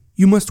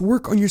You must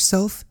work on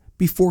yourself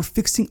before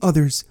fixing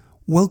others.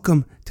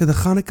 Welcome to the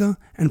Chanukah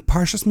and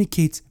Parshas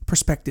Miketz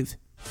perspective.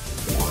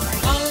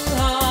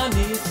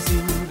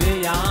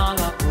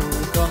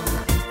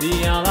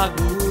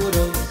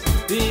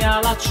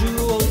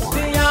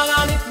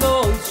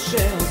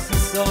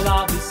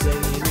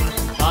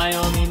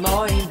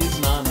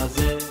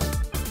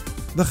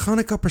 The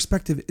Chanukah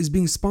perspective is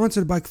being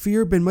sponsored by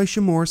Kfir ben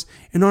Moshe Morris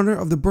in honor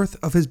of the birth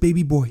of his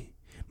baby boy.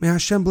 May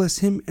Hashem bless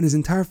him and his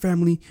entire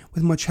family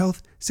with much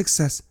health,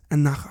 success,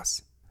 and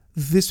nachas.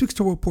 This week's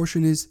Torah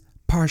portion is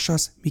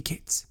Parshas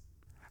Miketz.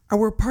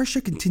 Our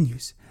Parsha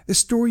continues the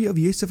story of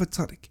Yosef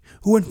HaTzadik,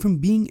 who went from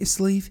being a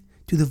slave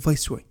to the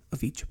viceroy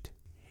of Egypt.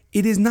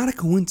 It is not a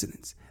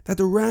coincidence that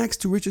the rags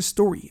to riches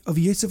story of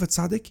Yosef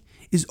HaTzadik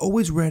is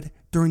always read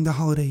during the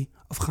holiday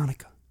of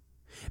Chanukah,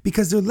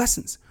 because their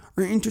lessons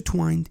are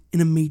intertwined in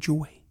a major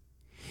way.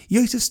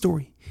 Yosef's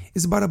story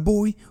is about a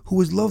boy who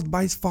was loved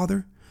by his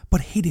father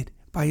but hated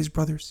by his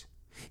brothers.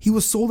 He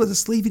was sold as a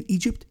slave in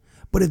Egypt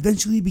but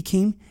eventually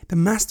became the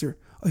master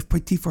of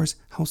Potiphar's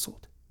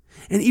household.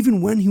 And even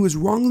when he was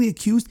wrongly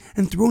accused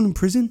and thrown in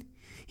prison,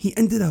 he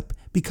ended up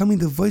becoming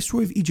the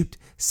viceroy of Egypt,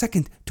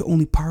 second to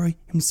only Paro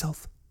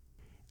himself.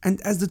 And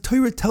as the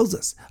Torah tells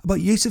us about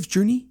Yosef's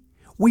journey,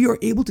 we are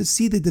able to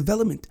see the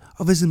development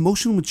of his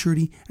emotional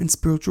maturity and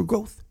spiritual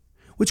growth,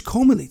 which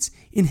culminates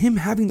in him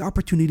having the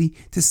opportunity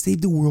to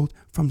save the world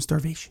from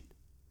starvation.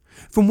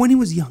 From when he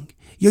was young,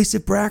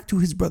 Yosef bragged to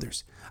his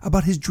brothers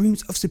about his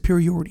dreams of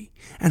superiority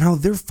and how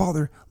their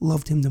father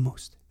loved him the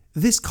most.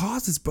 This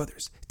caused his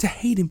brothers to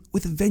hate him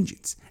with a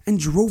vengeance and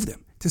drove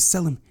them to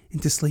sell him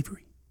into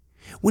slavery.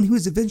 When he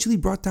was eventually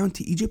brought down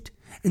to Egypt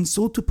and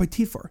sold to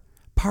Potiphar,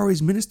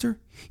 Paro's minister,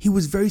 he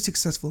was very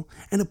successful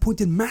and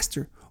appointed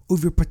master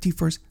over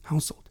Potiphar's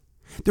household.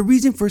 The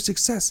reason for his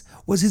success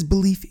was his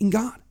belief in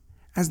God.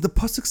 As the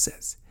pasuk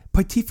says,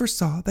 Potiphar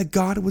saw that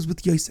God was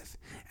with Yosef,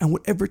 and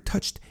whatever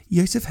touched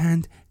Yosef's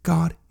hand,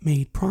 God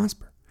made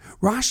prosper.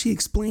 Rashi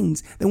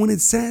explains that when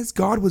it says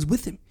God was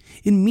with him,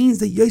 it means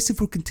that Yosef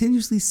would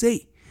continuously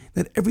say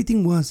that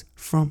everything was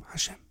from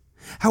Hashem.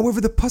 However,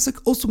 the pasuk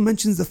also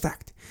mentions the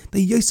fact that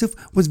Yosef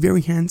was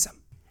very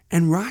handsome,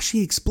 and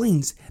Rashi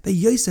explains that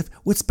Yosef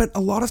would spend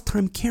a lot of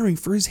time caring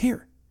for his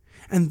hair,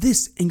 and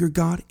this angered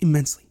God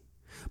immensely,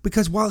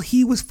 because while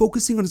he was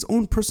focusing on his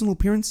own personal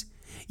appearance,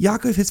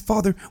 Yaakov, his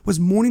father, was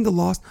mourning the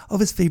loss of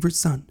his favorite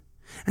son.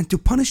 And to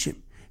punish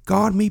him,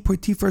 God made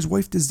Potiphar's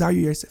wife desire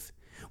Yosef,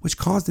 which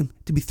caused him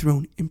to be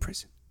thrown in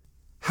prison.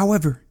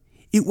 However,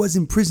 it was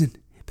in prison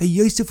that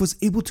Yosef was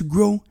able to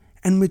grow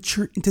and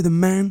mature into the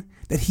man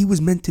that he was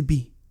meant to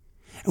be.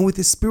 And with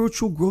his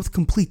spiritual growth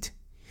complete,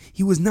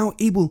 he was now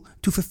able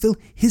to fulfill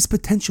his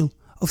potential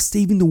of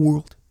saving the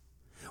world.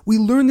 We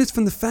learn this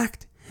from the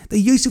fact that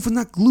Yosef was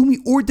not gloomy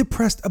or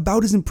depressed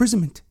about his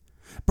imprisonment,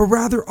 but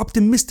rather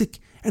optimistic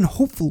and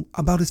hopeful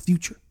about his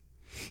future.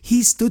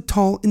 He stood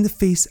tall in the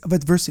face of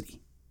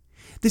adversity.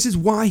 This is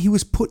why he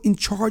was put in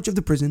charge of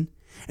the prison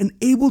and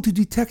able to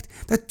detect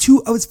that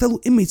two of his fellow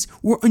inmates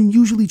were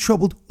unusually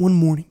troubled one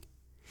morning.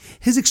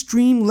 His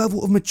extreme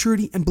level of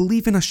maturity and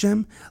belief in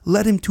Hashem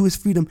led him to his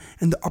freedom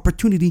and the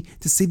opportunity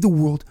to save the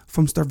world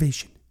from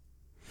starvation.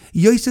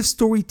 Yosef's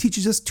story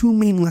teaches us two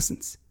main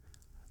lessons.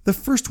 The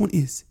first one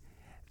is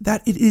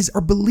that it is our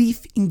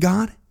belief in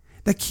God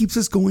that keeps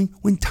us going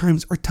when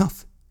times are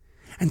tough.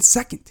 And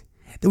second,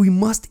 that we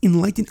must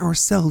enlighten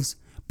ourselves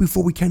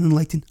before we can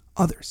enlighten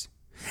others.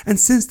 And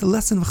since the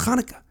lesson of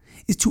Chanukah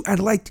is to add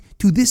light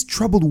to this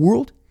troubled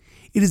world,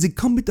 it is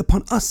incumbent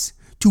upon us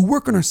to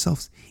work on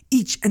ourselves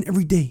each and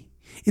every day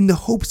in the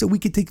hopes that we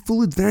can take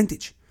full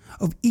advantage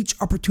of each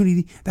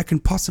opportunity that can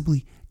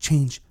possibly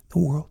change the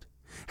world.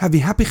 Have a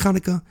happy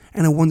Chanukah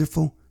and a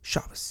wonderful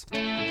Shabbos.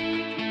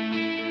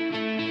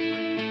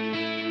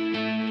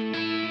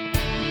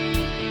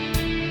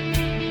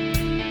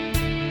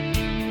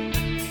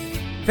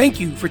 Thank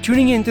you for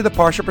tuning in to the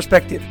Parsha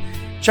Perspective.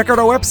 Check out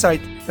our website,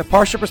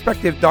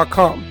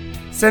 theparshaperspective.com.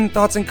 Send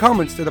thoughts and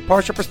comments to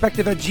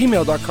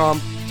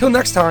theparshaperspective@gmail.com. Till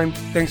next time,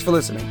 thanks for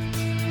listening.